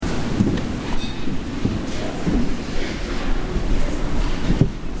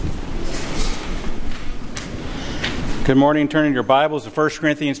Good morning. Turning your Bibles to 1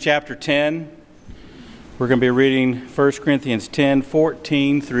 Corinthians chapter 10. We're going to be reading 1 Corinthians 10,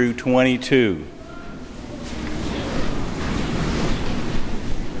 14 through 22.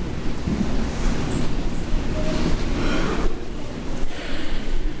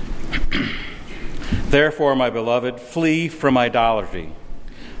 Therefore, my beloved, flee from idolatry.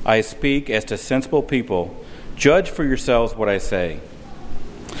 I speak as to sensible people. Judge for yourselves what I say.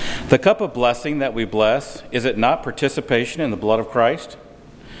 The cup of blessing that we bless, is it not participation in the blood of Christ?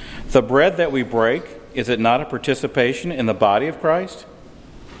 The bread that we break, is it not a participation in the body of Christ?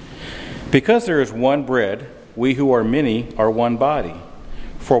 Because there is one bread, we who are many are one body,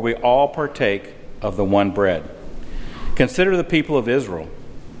 for we all partake of the one bread. Consider the people of Israel.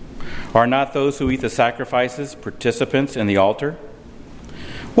 Are not those who eat the sacrifices participants in the altar?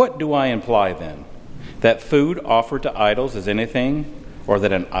 What do I imply then? That food offered to idols is anything, or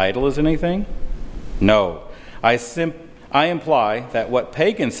that an idol is anything? No, I imply that what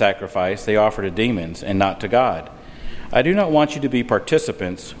pagans sacrifice they offer to demons and not to God. I do not want you to be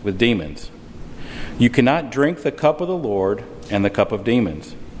participants with demons. You cannot drink the cup of the Lord and the cup of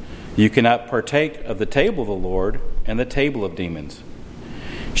demons. You cannot partake of the table of the Lord and the table of demons.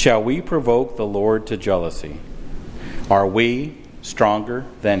 Shall we provoke the Lord to jealousy? Are we stronger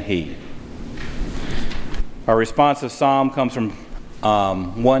than He? Our responsive psalm comes from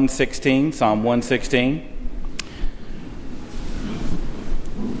Psalm 116.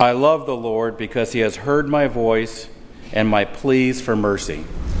 I love the Lord because He has heard my voice and my pleas for mercy.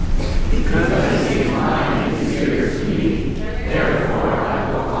 Because He inclines His ear to me, therefore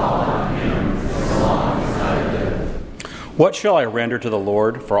I will call on Him as long as I live. What shall I render to the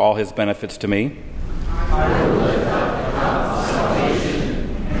Lord for all His benefits to me? I will lift up the cup of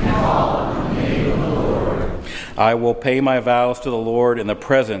salvation and call on the name of the Lord. I will pay my vows to the Lord in the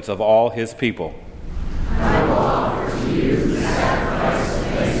presence of all His people. I will offer to you the sacrifice of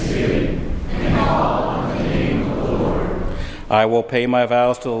thanksgiving and call on the name of the Lord. I will pay my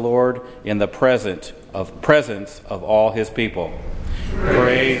vows to the Lord in the presence of all His people.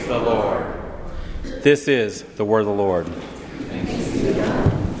 Praise the Lord. This is the word of the Lord. Thanks be to God.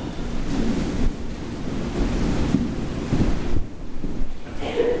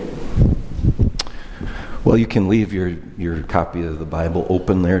 Well, you can leave your copy of the Bible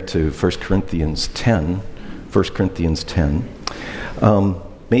open there to 1 Corinthians 10. 1 Corinthians 10.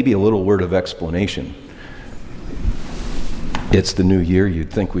 Maybe a little word of explanation. It's the new year.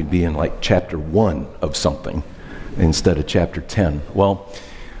 You'd think we'd be in like chapter 1 of something instead of chapter 10. Well,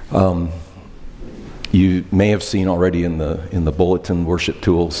 you may have seen already in the bulletin worship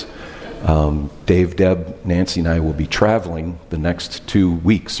tools, Dave, Deb, Nancy, and I will be traveling the next 2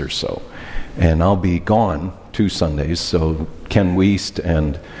 weeks or so. And I'll be gone 2 Sundays, so Ken Wiest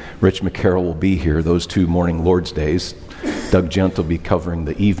and Rich McCarroll will be here those 2 morning Lord's Days. Doug Gent will be covering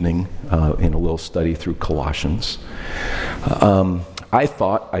the evening in a little study through Colossians. I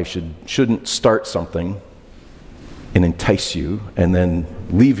thought I shouldn't start something and entice you and then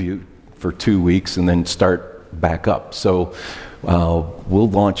leave you for 2 weeks and then start back up. So we'll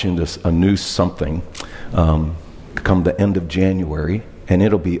launch into a new something come the end of January, and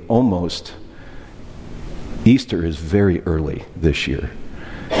it'll be almost... Easter is very early this year,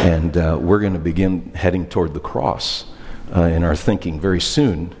 and we're going to begin heading toward the cross in our thinking very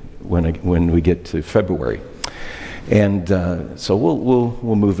soon when we get to February, and so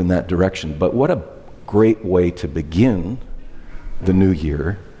we'll move in that direction. But what a great way to begin the new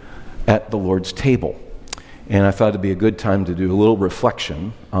year at the Lord's table, and I thought it'd be a good time to do a little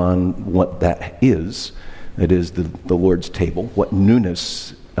reflection on what that is. It is the Lord's table, what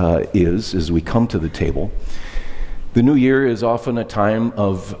newness is as we come to the table. The new year is often a time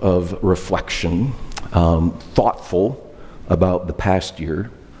of reflection, thoughtful about the past year,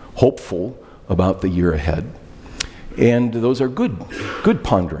 hopeful about the year ahead. And those are good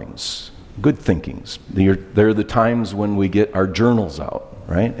ponderings, good thinkings. They're the times when we get our journals out,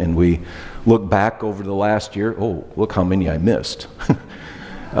 right? And we look back over the last year. Oh, look how many I missed.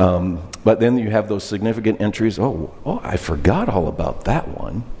 But then you have those significant entries. Oh, I forgot all about that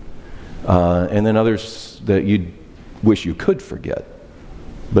one. And then others that you wish you could forget.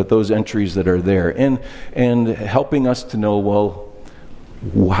 But those entries that are there. And helping us to know, well,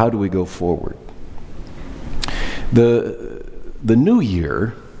 how do we go forward? The new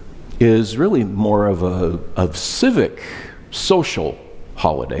year is really more of a civic, social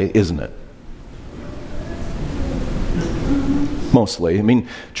holiday, isn't it? Mostly. I mean,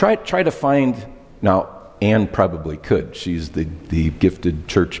 try to find, now Anne probably could. She's the gifted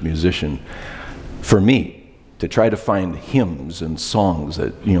church musician. For me, to try to find hymns and songs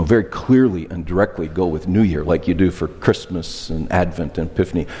that, very clearly and directly go with New Year, like you do for Christmas and Advent and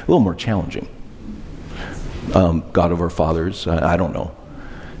Epiphany. A little more challenging. God of our fathers, I don't know.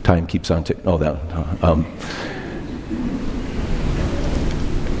 Time keeps on ticking.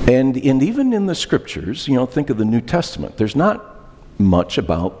 And even in the scriptures, think of the New Testament, there's not much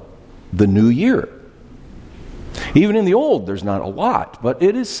about the new year. Even in the Old, there's not a lot, but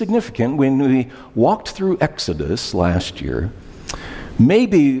it is significant. When we walked through Exodus last year,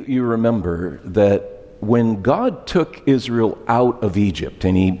 maybe you remember that when God took Israel out of Egypt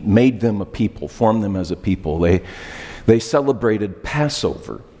and he made them a people, formed them as a people, they celebrated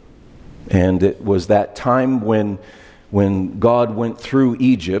Passover. And it was that time when God went through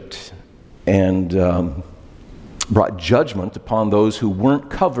Egypt and brought judgment upon those who weren't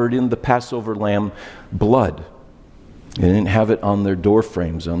covered in the Passover lamb blood. They didn't have it on their door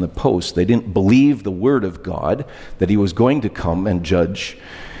frames, on the posts. They didn't believe the word of God, that he was going to come and judge.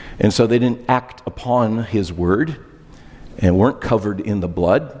 And so they didn't act upon his word and weren't covered in the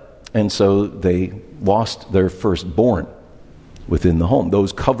blood. And so they lost their firstborn within the home.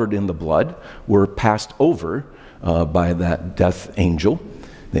 Those covered in the blood were passed over by that death angel,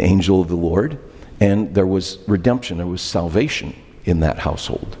 the angel of the Lord. And there was redemption, there was salvation in that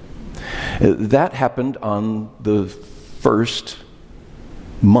household. That happened on the first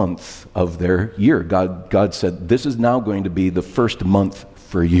month of their year. God said, this is now going to be the first month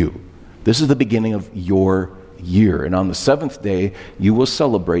for you. This is the beginning of your year. And on the seventh day, you will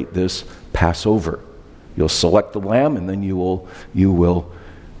celebrate this Passover. You'll select the lamb, and then you will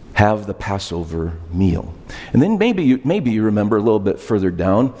have the Passover meal. And then maybe you remember a little bit further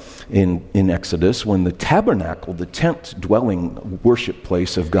down in Exodus, when the tabernacle, the tent dwelling worship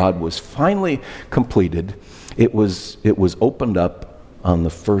place of God, was finally completed. It was opened up on the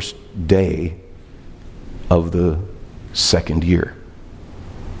first day of the second year.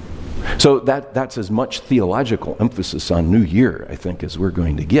 So that's as much theological emphasis on New Year, I think, as we're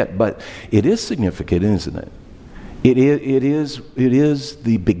going to get. But it is significant, isn't it? It is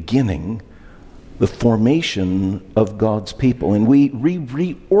the beginning, the formation of God's people. And we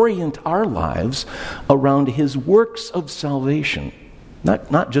reorient our lives around his works of salvation,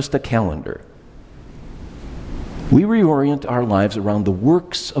 not just a calendar. We reorient our lives around the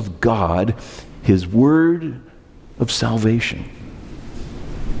works of God, his word of salvation.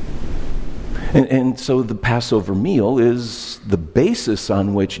 And so the Passover meal is the basis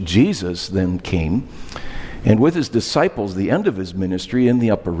on which Jesus then came, and with his disciples, the end of his ministry, in the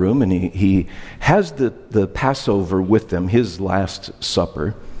upper room, and he has the Passover with them, his last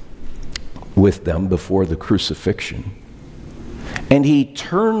supper with them before the crucifixion. And he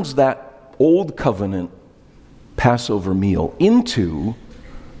turns that old covenant Passover meal into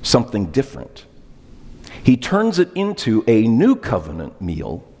something different. He turns it into a new covenant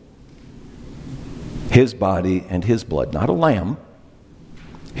meal, his body and his blood, not a lamb,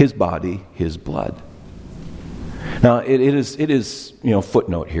 his body, his blood. Now, it is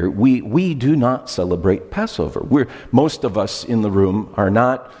footnote here. We do not celebrate Passover. Most of us in the room are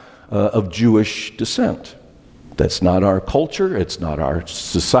not of Jewish descent. That's not our culture. It's not our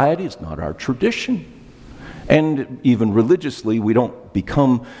society. It's not our tradition. And even religiously, we don't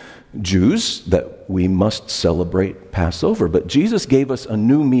become Jews that we must celebrate Passover. But Jesus gave us a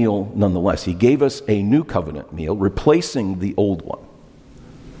new meal nonetheless. He gave us a new covenant meal, replacing the old one.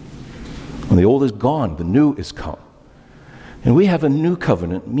 When the old is gone, the new is come. And we have a new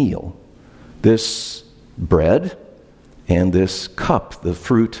covenant meal, this bread and this cup, the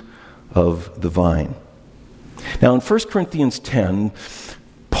fruit of the vine. Now in 1 Corinthians 10,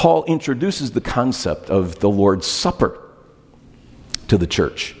 Paul introduces the concept of the Lord's Supper to the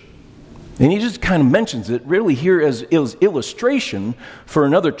church. And he just kind of mentions it really here as illustration for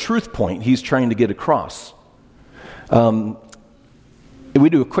another truth point he's trying to get across. We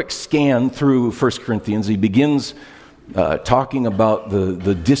do a quick scan through 1 Corinthians. He begins talking about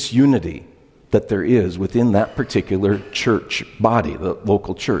the disunity that there is within that particular church body, the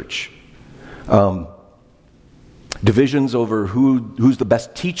local church. Divisions over who's the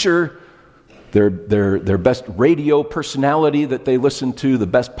best teacher, their best radio personality that they listen to, the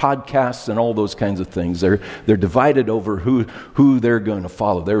best podcasts, and all those kinds of things. They're divided over who they're going to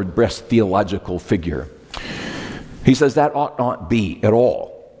follow, their best theological figure. He says that ought not be at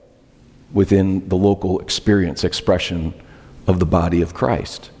all within the local expression of the body of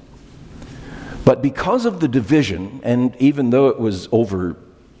Christ. But because of the division, and even though it was over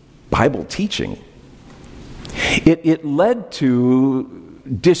Bible teaching, it led to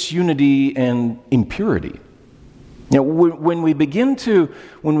disunity and impurity. When we begin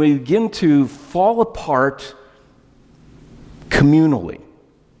to fall apart communally,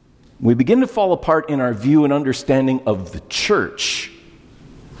 we begin to fall apart in our view and understanding of the church,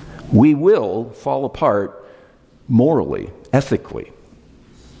 we will fall apart morally, ethically.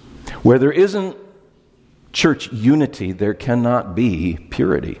 Where there isn't church unity, there cannot be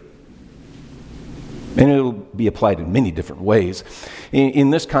purity. And it'll be applied in many different ways. In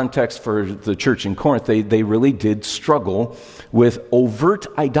this context for the church in Corinth, they really did struggle with overt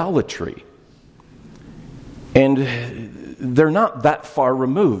idolatry. And they're not that far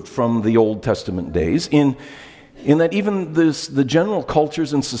removed from the Old Testament days in that even the general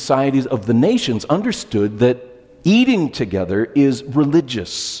cultures and societies of the nations understood that eating together is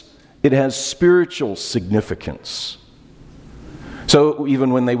religious. It has spiritual significance. So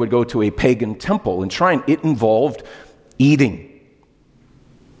even when they would go to a pagan temple and shrine, it involved eating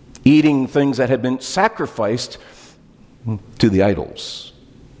things that had been sacrificed to the idols.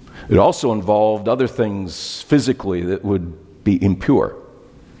 It also involved other things physically that would be impure,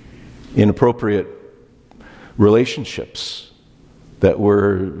 inappropriate relationships that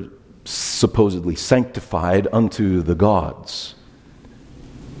were supposedly sanctified unto the gods.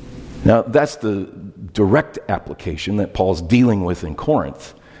 Now, that's the direct application that Paul's dealing with in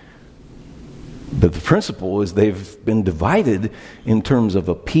Corinth. But the principle is they've been divided in terms of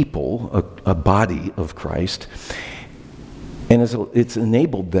a people, a body of Christ, and it's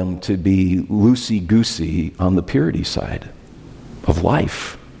enabled them to be loosey-goosey on the purity side of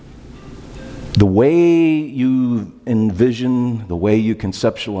life. The way you envision, the way you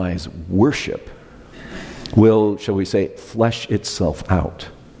conceptualize worship will, shall we say, flesh itself out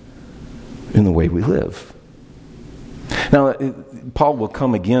in the way we live. Now, Paul will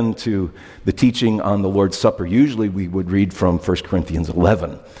come again to the teaching on the Lord's Supper. Usually we would read from 1 Corinthians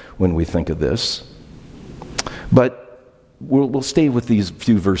 11 when we think of this. But we'll stay with these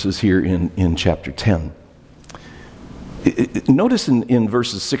few verses here in chapter 10. Notice in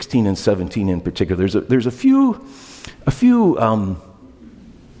verses 16 and 17 in particular, there's a few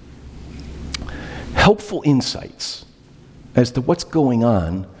helpful insights as to what's going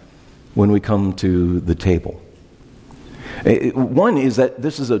on when we come to the table. One is that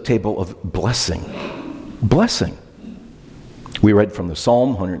this is a table of blessing. Blessing. We read from the Psalm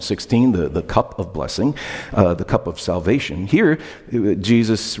 116, the cup of blessing, the cup of salvation. Here,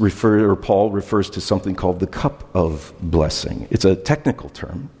 Paul refers to something called the cup of blessing. It's a technical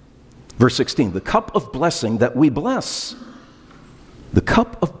term. Verse 16, the cup of blessing that we bless. The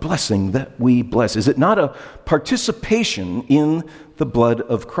cup of blessing that we bless. Is it not a participation in the blood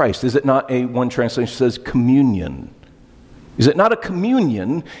of Christ? Is it not one translation says communion? Is it not a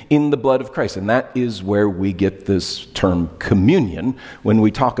communion in the blood of Christ? And that is where we get this term communion when we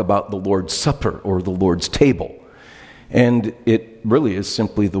talk about the Lord's Supper or the Lord's table. And it really is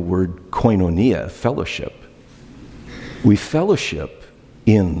simply the word koinonia, fellowship. We fellowship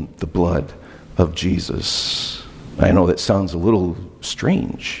in the blood of Jesus. I know that sounds a little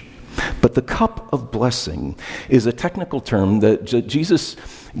strange, but the cup of blessing is a technical term that Jesus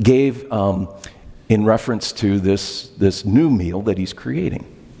gave in reference to this new meal that he's creating.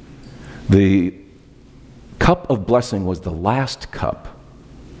 The cup of blessing was the last cup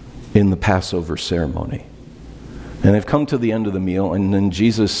in the Passover ceremony. And they've come to the end of the meal, and then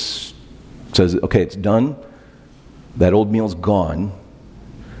Jesus says, okay, it's done. That old meal's gone.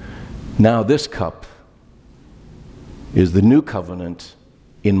 Now this cup is the new covenant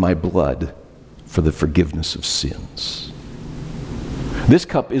in my blood for the forgiveness of sins. This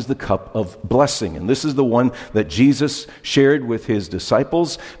cup is the cup of blessing, and this is the one that Jesus shared with his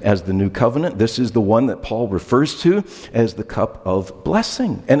disciples as the new covenant. This is the one that Paul refers to as the cup of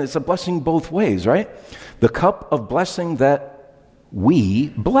blessing. And it's a blessing both ways, right? The cup of blessing that we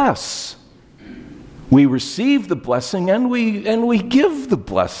bless. We receive the blessing and we give the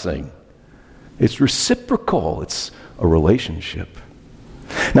blessing. It's reciprocal. It's a relationship.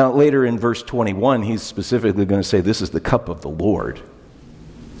 Now, later in verse 21, he's specifically going to say this is the cup of the Lord.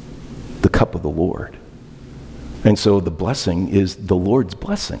 The cup of the Lord. And so the blessing is the Lord's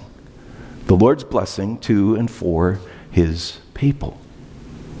blessing. The Lord's blessing to and for his people.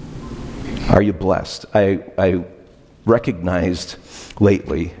 Are you blessed? I recognized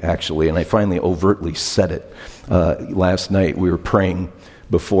lately, actually, and I finally overtly said it last night. We were praying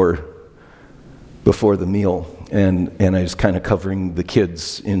before the meal, and I was kind of covering the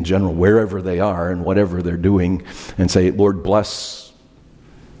kids in general, wherever they are and whatever they're doing, and say, Lord, bless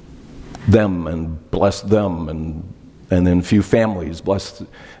them and bless them, and then a few families blessed.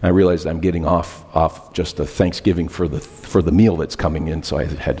 I realized I'm getting off just the Thanksgiving for the meal that's coming in, so I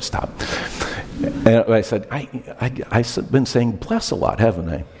had to stop. And I said, I've been saying bless a lot, haven't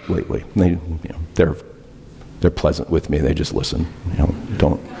I, lately? They're They're pleasant with me. They just listen.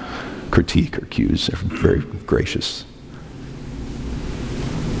 Don't critique or accuse. They're very gracious.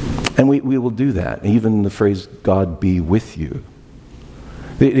 And we will do that. Even the phrase, God be with you.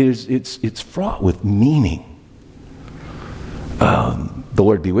 It's fraught with meaning. The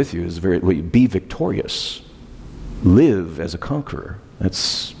Lord be with you is be victorious. Live as a conqueror.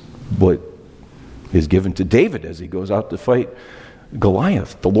 That's what is given to David as he goes out to fight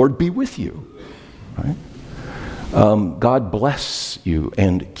Goliath. The Lord be with you. Right? God bless you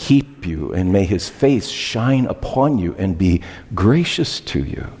and keep you, and may his face shine upon you and be gracious to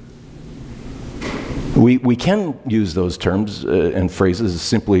you. We can use those terms and phrases as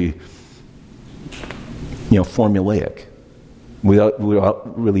simply, formulaic,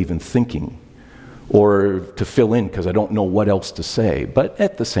 without really even thinking, or to fill in because I don't know what else to say. But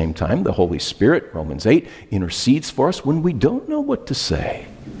at the same time, the Holy Spirit, Romans 8, intercedes for us when we don't know what to say.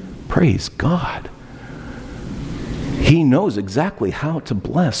 Praise God. He knows exactly how to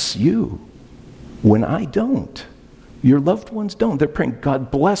bless you when I don't. Your loved ones don't. They're praying, God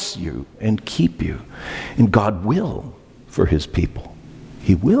bless you and keep you. And God will for his people.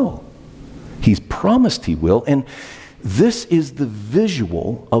 He will. He's promised he will. And this is the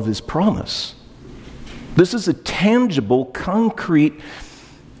visual of his promise. This is a tangible, concrete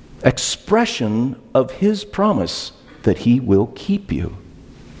expression of his promise that he will keep you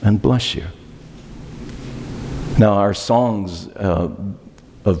and bless you. Now, our songs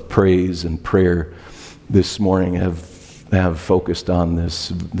of praise and prayer this morning have focused on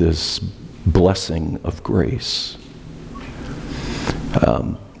this blessing of grace.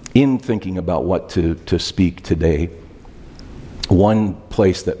 In thinking about what to speak today, one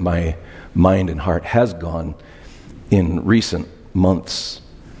place that my mind and heart has gone in recent months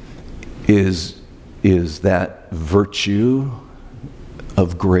is that virtue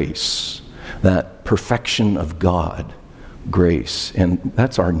of grace, that perfection of God, grace, and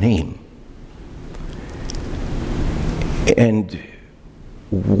that's our name. And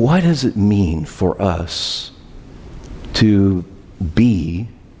what does it mean for us to be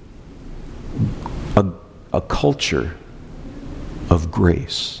a culture of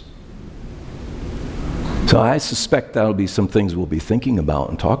grace? So I suspect that'll be some things we'll be thinking about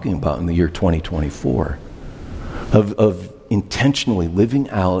and talking about in the year 2024, of intentionally living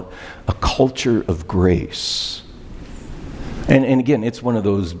out a culture of grace. And again, it's one of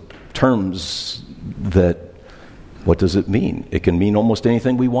those terms that, what does it mean? It can mean almost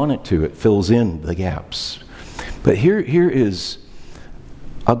anything we want it to. It fills in the gaps. But here is,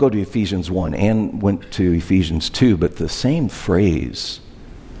 I'll go to Ephesians 1 and went to Ephesians 2, but the same phrase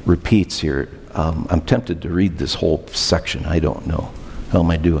repeats here. I'm tempted to read this whole section. I don't know. How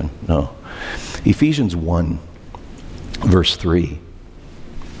am I doing? No. Ephesians 1, verse 3.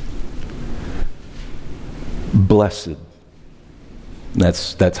 Blessed.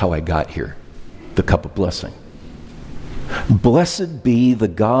 That's how I got here. The cup of blessing. Blessed be the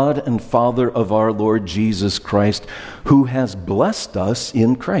God and Father of our Lord Jesus Christ, who has blessed us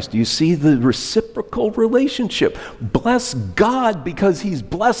in Christ. You see the reciprocal relationship. Bless God because he's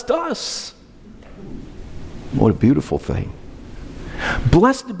blessed us. What a beautiful thing.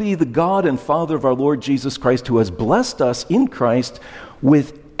 Blessed be the God and Father of our Lord Jesus Christ, who has blessed us in Christ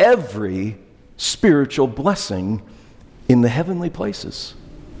with every spiritual blessing in the heavenly places.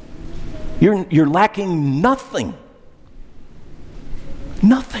 You're lacking nothing.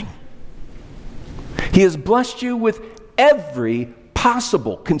 Nothing. He has blessed you with every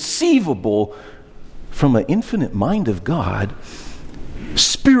possible, conceivable, from an infinite mind of God,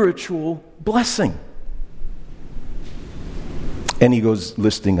 spiritual blessing. And he goes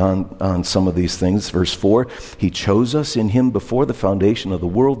listing on some of these things. Verse 4, he chose us in him before the foundation of the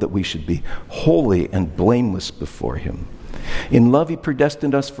world that we should be holy and blameless before him. In love he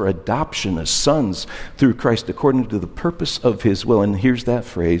predestined us for adoption as sons through Christ according to the purpose of his will. And here's that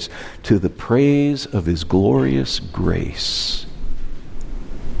phrase, to the praise of his glorious grace.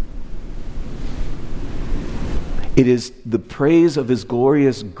 It is the praise of his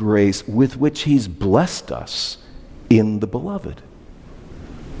glorious grace with which he's blessed us in the beloved.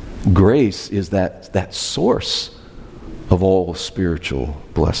 Grace is that source of all spiritual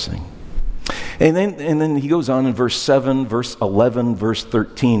blessing. And then he goes on in verse 7, verse 11, verse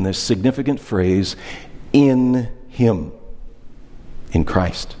 13, this significant phrase, in him, in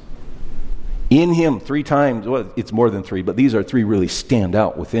Christ. In him, 3 times, well, it's more than 3, but these are 3 really stand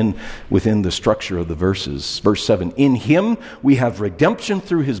out within the structure of the verses. Verse 7, in him we have redemption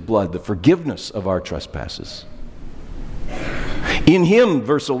through his blood, the forgiveness of our trespasses. In him,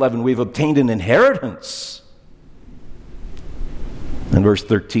 verse 11, we've obtained an inheritance. And verse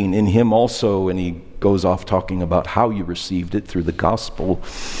 13, in him also, and he goes off talking about how you received it through the gospel.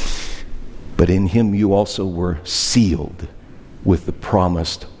 But in him you also were sealed with the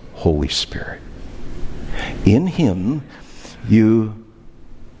promised Holy Spirit. In him you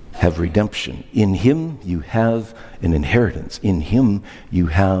have redemption. In him you have an inheritance. In him you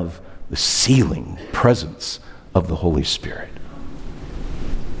have the sealing presence of the Holy Spirit.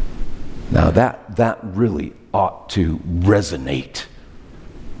 Now that really ought to resonate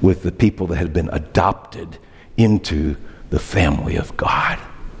with the people that had been adopted into the family of God.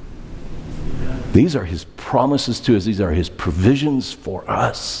 These are his promises to us. These are his provisions for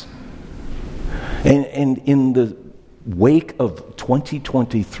us. And in the wake of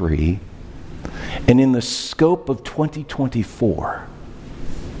 2023 and in the scope of 2024,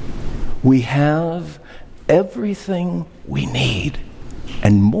 we have everything we need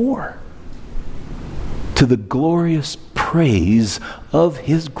and more to the glorious praise of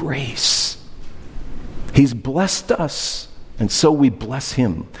his grace. He's blessed us, and so we bless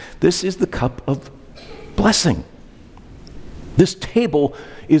him. This is the cup of blessing. This table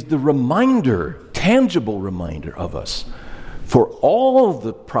is the reminder, tangible reminder of us for all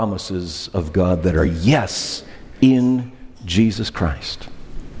the promises of God that are yes in Jesus Christ.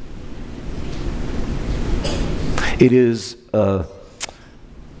 It is the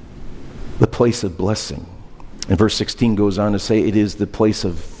place of blessing. And verse 16 goes on to say it is the place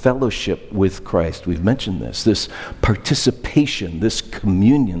of fellowship with Christ. We've mentioned this participation, this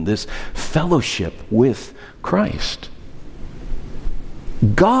communion, this fellowship with Christ.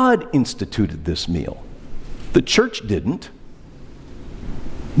 God instituted this meal. The church didn't.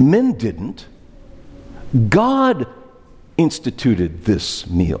 Men didn't. God instituted this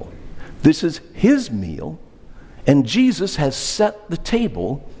meal. This is his meal, and Jesus has set the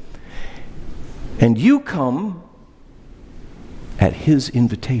table, and you come at his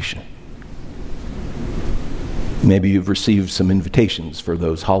invitation. Maybe you've received some invitations for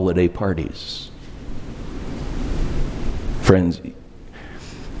those holiday parties. Friends,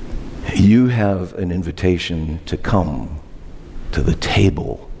 you have an invitation to come to the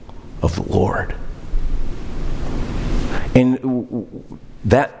table of the Lord. And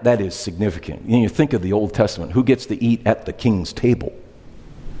that is significant. You think of the Old Testament. Who gets to eat at the king's table?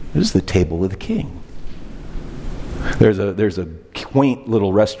 This is the table of the king. There's a quaint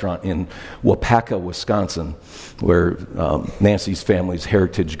little restaurant in Wapaka, Wisconsin, where Nancy's family's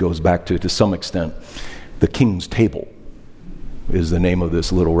heritage goes back to some extent. The King's Table is the name of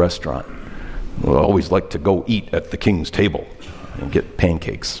this little restaurant. We always like to go eat at the King's Table and get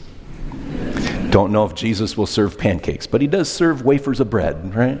pancakes. Don't know if Jesus will serve pancakes, but he does serve wafers of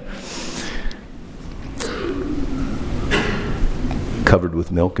bread, right? Covered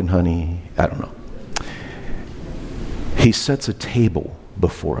with milk and honey. I don't know. He sets a table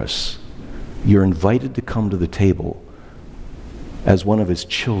before us. You're invited to come to the table as one of his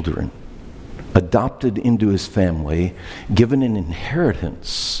children, adopted into his family, given an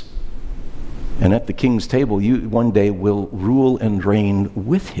inheritance. And at the king's table, you one day will rule and reign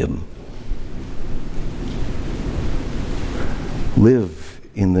with him. Live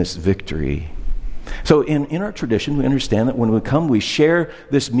in this victory. So in our tradition, we understand that when we come, we share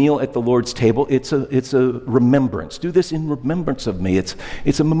this meal at the Lord's table. It's a remembrance. Do this in remembrance of me.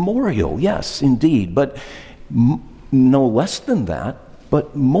 It's a memorial, yes, indeed. But no less than that,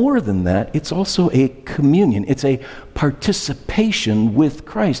 but more than that, it's also a communion. It's a participation with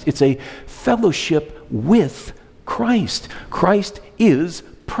Christ. It's a fellowship with Christ. Christ is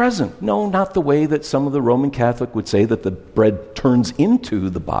present. No, not the way that some of the Roman Catholic would say that the bread turns into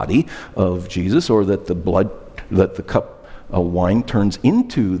the body of Jesus, or that the cup of wine turns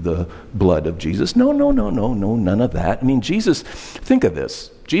into the blood of Jesus. No, none of that. I mean, Jesus, think of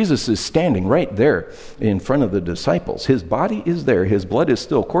this. Jesus is standing right there in front of the disciples. His body is there. His blood is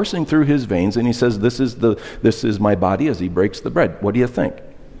still coursing through his veins, and he says, this is my body, as he breaks the bread. What do you think?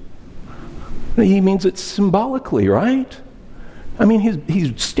 He means it symbolically, right? I mean,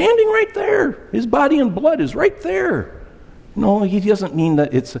 he's standing right there. His body and blood is right there. No, he doesn't mean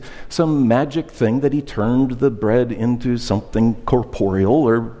that it's some magic thing that he turned the bread into something corporeal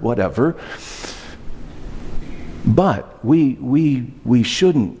or whatever. But we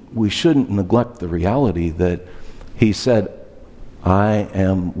shouldn't neglect the reality that he said, I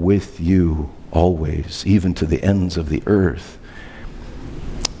am with you always, even to the ends of the earth.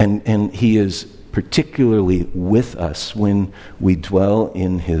 And he is particularly with us when we dwell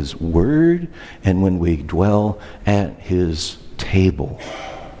in his word and when we dwell at his table.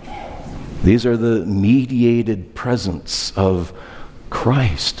 These are the mediated presence of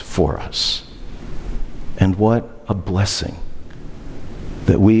Christ for us. And what a blessing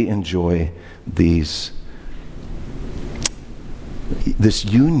that we enjoy this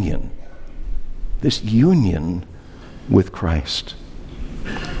union with Christ.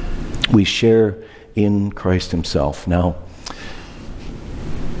 We share in Christ himself. Now,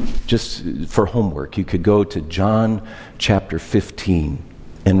 just for homework, you could go to John chapter 15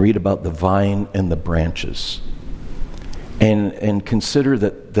 and read about the vine and the branches. And consider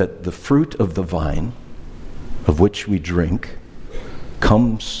that the fruit of the vine, of which we drink,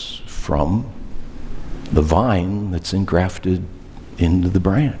 comes from the vine that's engrafted into the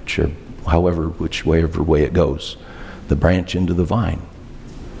branch, or whichever way it goes, the branch into the vine.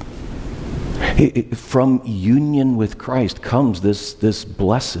 From union with Christ comes this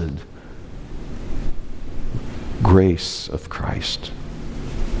blessed grace of Christ.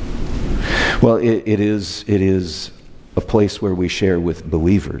 Well, it is a place where we share with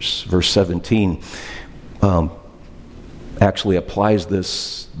believers. Verse 17 actually applies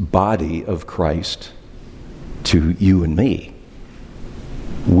this body of Christ to you and me.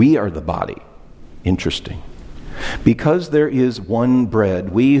 We are the body. Interesting. Because there is one bread,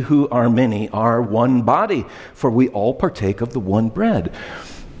 we who are many are one body, for we all partake of the one bread.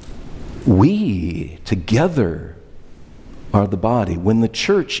 We together are the body. When the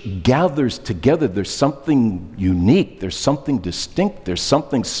church gathers together, there's something unique, there's something distinct, there's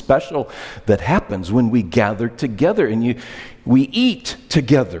something special that happens when we gather together, and we eat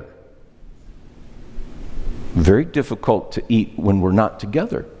together. Very difficult to eat when we're not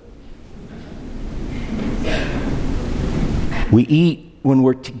together. We eat when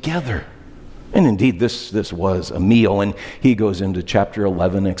we're together. And indeed, this was a meal. And he goes into chapter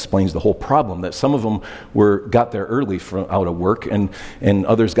 11 and explains the whole problem, that some of them got there early out of work, and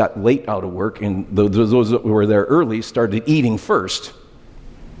others got late out of work. And those that were there early started eating first.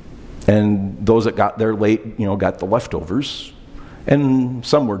 And those that got there late, got the leftovers. And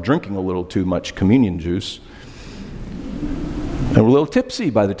some were drinking a little too much communion juice. And were a little tipsy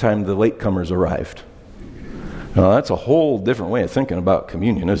by the time the latecomers arrived. Now, that's a whole different way of thinking about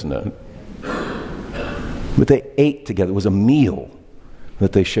communion, isn't it? But they ate together. It was a meal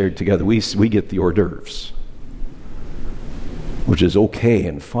that they shared together. We get the hors d'oeuvres, which is okay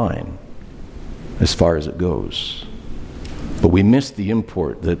and fine as far as it goes. But we miss the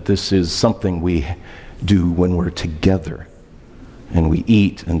import that this is something we do when we're together and we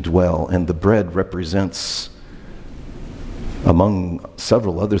eat and dwell. And the bread represents, among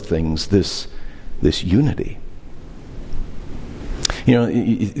several other things, this unity.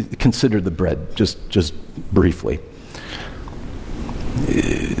 Consider the bread, just briefly.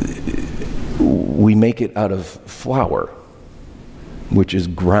 We make it out of flour, which is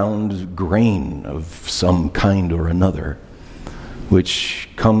ground grain of some kind or another, which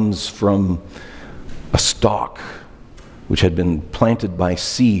comes from a stalk which had been planted by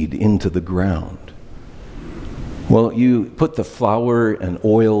seed into the ground. Well, you put the flour and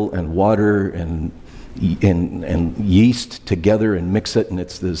oil and water and yeast together and mix it, and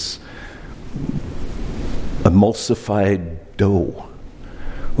it's this emulsified dough.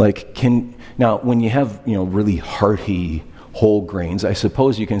 Now when you have really hearty whole grains, I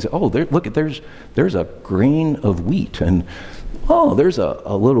suppose you can say, there's a grain of wheat, and there's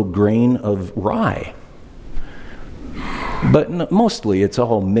a little grain of rye. But mostly it's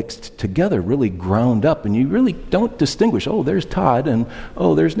all mixed together, really ground up, and you really don't distinguish, there's Todd and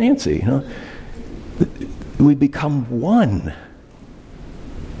there's Nancy. We become one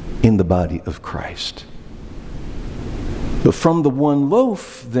in the body of Christ. But from the one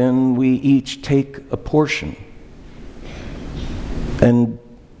loaf, then we each take a portion. And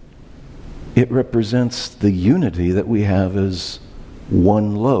it represents the unity that we have as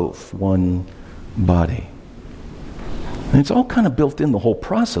one loaf, one body. And it's all kind of built in the whole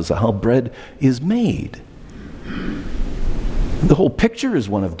process of how bread is made. The whole picture is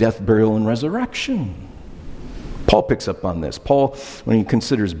one of death, burial, and resurrection. Paul picks up on this. Paul, when he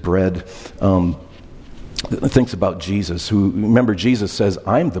considers bread, thinks about Jesus, remember Jesus says,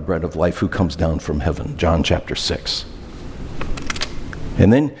 I'm the bread of life who comes down from heaven, John chapter 6.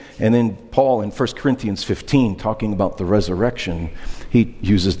 And then Paul in 1 Corinthians 15, talking about the resurrection, he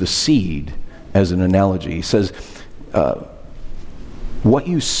uses the seed as an analogy. He says, what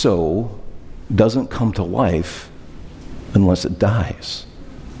you sow doesn't come to life unless it dies.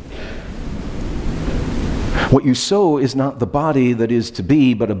 What you sow is not the body that is to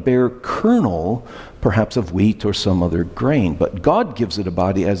be, but a bare kernel, perhaps of wheat or some other grain. But God gives it a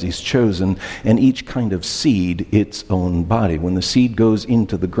body as He's chosen, and each kind of seed its own body. When the seed goes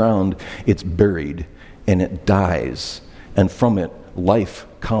into the ground, it's buried, and it dies. And from it, life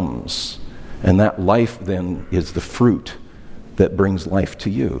comes. And that life then is the fruit that brings life to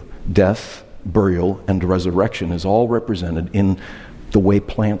you. Death, burial, and resurrection is all represented in the way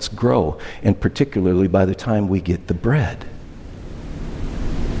plants grow, and particularly by the time we get the bread.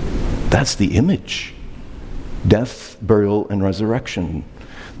 That's the image. Death, burial, and resurrection.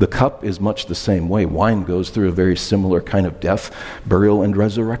 The cup is much the same way. Wine goes through a very similar kind of death, burial, and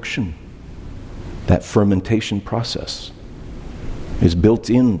resurrection. That fermentation process is built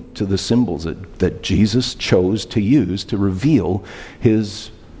into the symbols that Jesus chose to use to reveal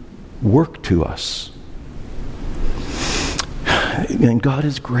his work to us. And God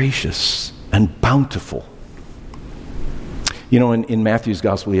is gracious and bountiful. You know, in Matthew's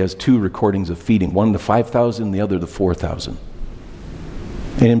gospel, he has two recordings of feeding. One the 5,000, the other the 4,000.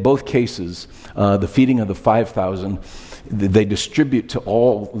 And in both cases, the feeding of the 5,000, they distribute to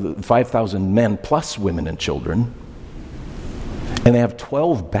all the 5,000 men plus women and children. And they have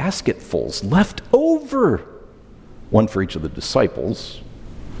 12 basketfuls left over. One for each of the disciples,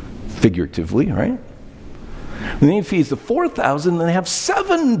 figuratively, right? And then he feeds the 4,000, and they have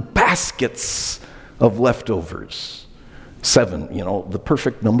 7 baskets of leftovers. 7, the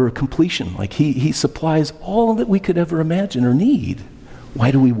perfect number of completion. Like he supplies all that we could ever imagine or need.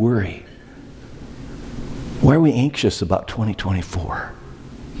 Why do we worry? Why are we anxious about 2024?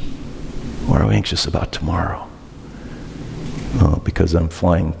 Why are we anxious about tomorrow? Oh, because I'm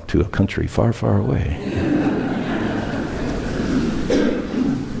flying to a country far, far away.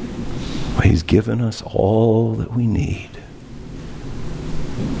 He's given us all that we need.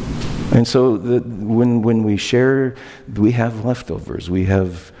 And so when we share, we have leftovers. We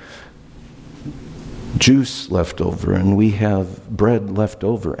have juice left over, and we have bread left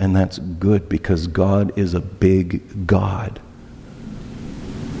over, and that's good because God is a big God.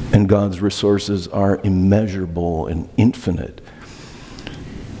 And God's resources are immeasurable and infinite.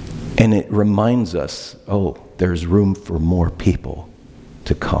 And it reminds us, there's room for more people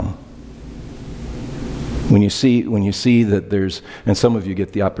to come. When you see that there's, and some of you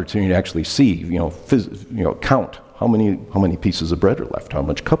get the opportunity to actually see, count how many pieces of bread are left, how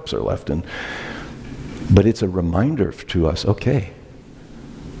much cups are left, but it's a reminder to us, okay,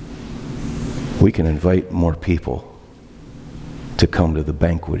 we can invite more people to come to the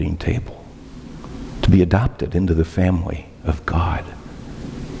banqueting table, to be adopted into the family of God.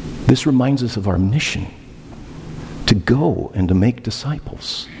 This reminds us of our mission to go and to make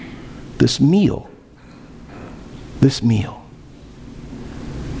disciples. This meal.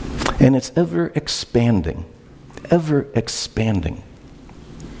 And it's ever expanding. Ever expanding.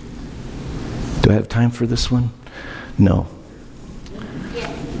 Do I have time for this one? No.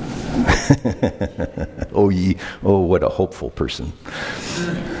 What a hopeful person.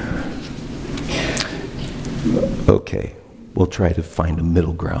 Okay, we'll try to find a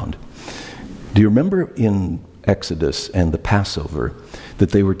middle ground. Do you remember in Exodus and the Passover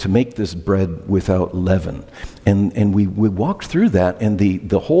that they were to make this bread without leaven? And we walked through that, and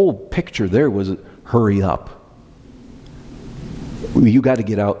the whole picture there was hurry up. You got to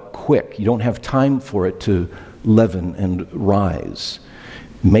get out quick. You don't have time for it to leaven and rise.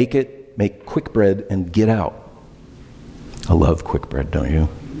 Make quick bread and get out. I love quick bread, don't you?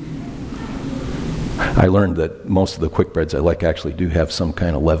 I learned that most of the quick breads I like actually do have some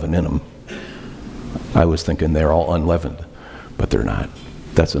kind of leaven in them. I was thinking they're all unleavened, but they're not.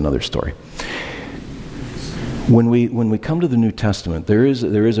 That's another story. When we come to the New Testament, there is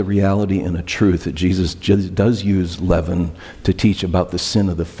a reality and a truth that Jesus does use leaven to teach about the sin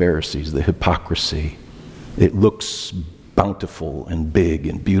of the Pharisees, the hypocrisy. It looks bountiful and big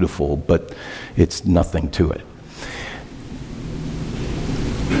and beautiful, but it's nothing to it.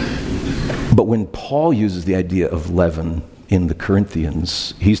 But when Paul uses the idea of leaven in the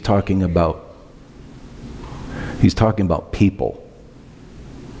Corinthians, he's talking about people.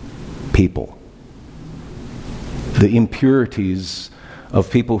 People. The impurities of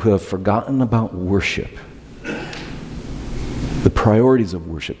people who have forgotten about worship, the priorities of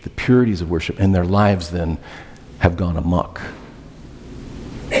worship, the purities of worship, and their lives then have gone amok.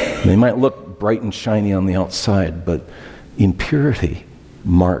 They might look bright and shiny on the outside, but impurity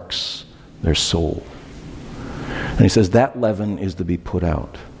marks their soul. And he says that leaven is to be put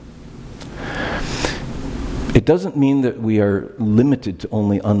out. It doesn't mean that we are limited to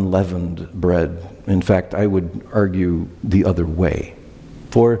only unleavened bread. In fact, I would argue the other way.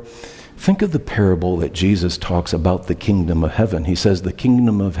 For think of the parable that Jesus talks about the kingdom of heaven. He says the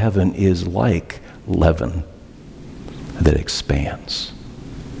kingdom of heaven is like leaven that expands.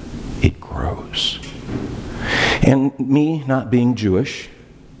 It grows. And me not being Jewish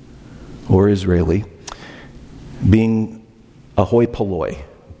or Israeli, being a hoi polloi,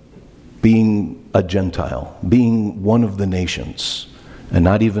 being a Gentile, being one of the nations, and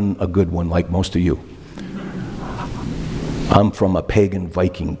not even a good one like most of you. I'm from a pagan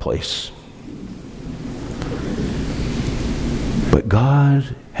Viking place. But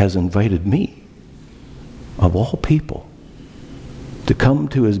God has invited me, of all people, to come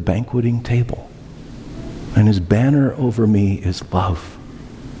to his banqueting table. And his banner over me is love.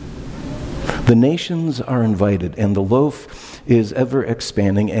 The nations are invited, and the loaf is ever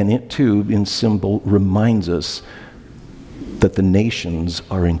expanding, and it too, in symbol, reminds us that the nations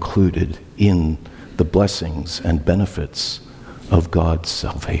are included in the blessings and benefits of God's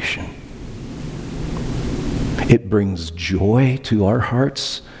salvation. It brings joy to our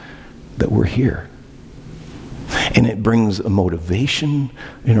hearts that we're here. And it brings a motivation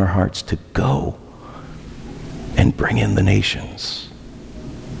in our hearts to go and bring in the nations.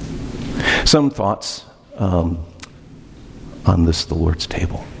 Some thoughts on this, the Lord's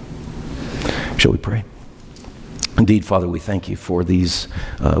table. Shall we pray? Indeed, Father, we thank you for these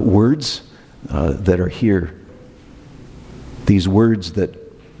words that are here. These words that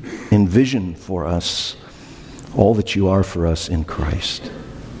envision for us all that you are for us in Christ.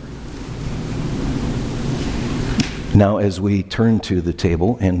 Now, as we turn to the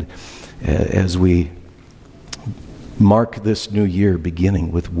table and as we mark this new year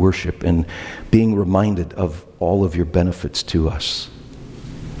beginning with worship and being reminded of all of your benefits to us,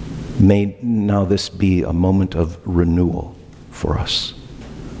 may now this be a moment of renewal for us,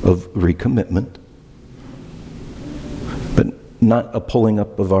 of recommitment, but not a pulling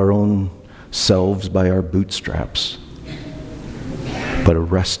up of our own selves by our bootstraps, but a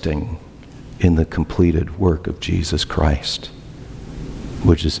resting in the completed work of Jesus Christ,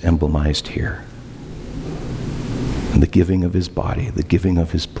 which is emblemized here. And the giving of his body, the giving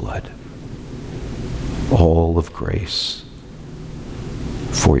of his blood, all of grace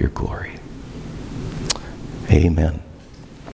for your glory. Amen.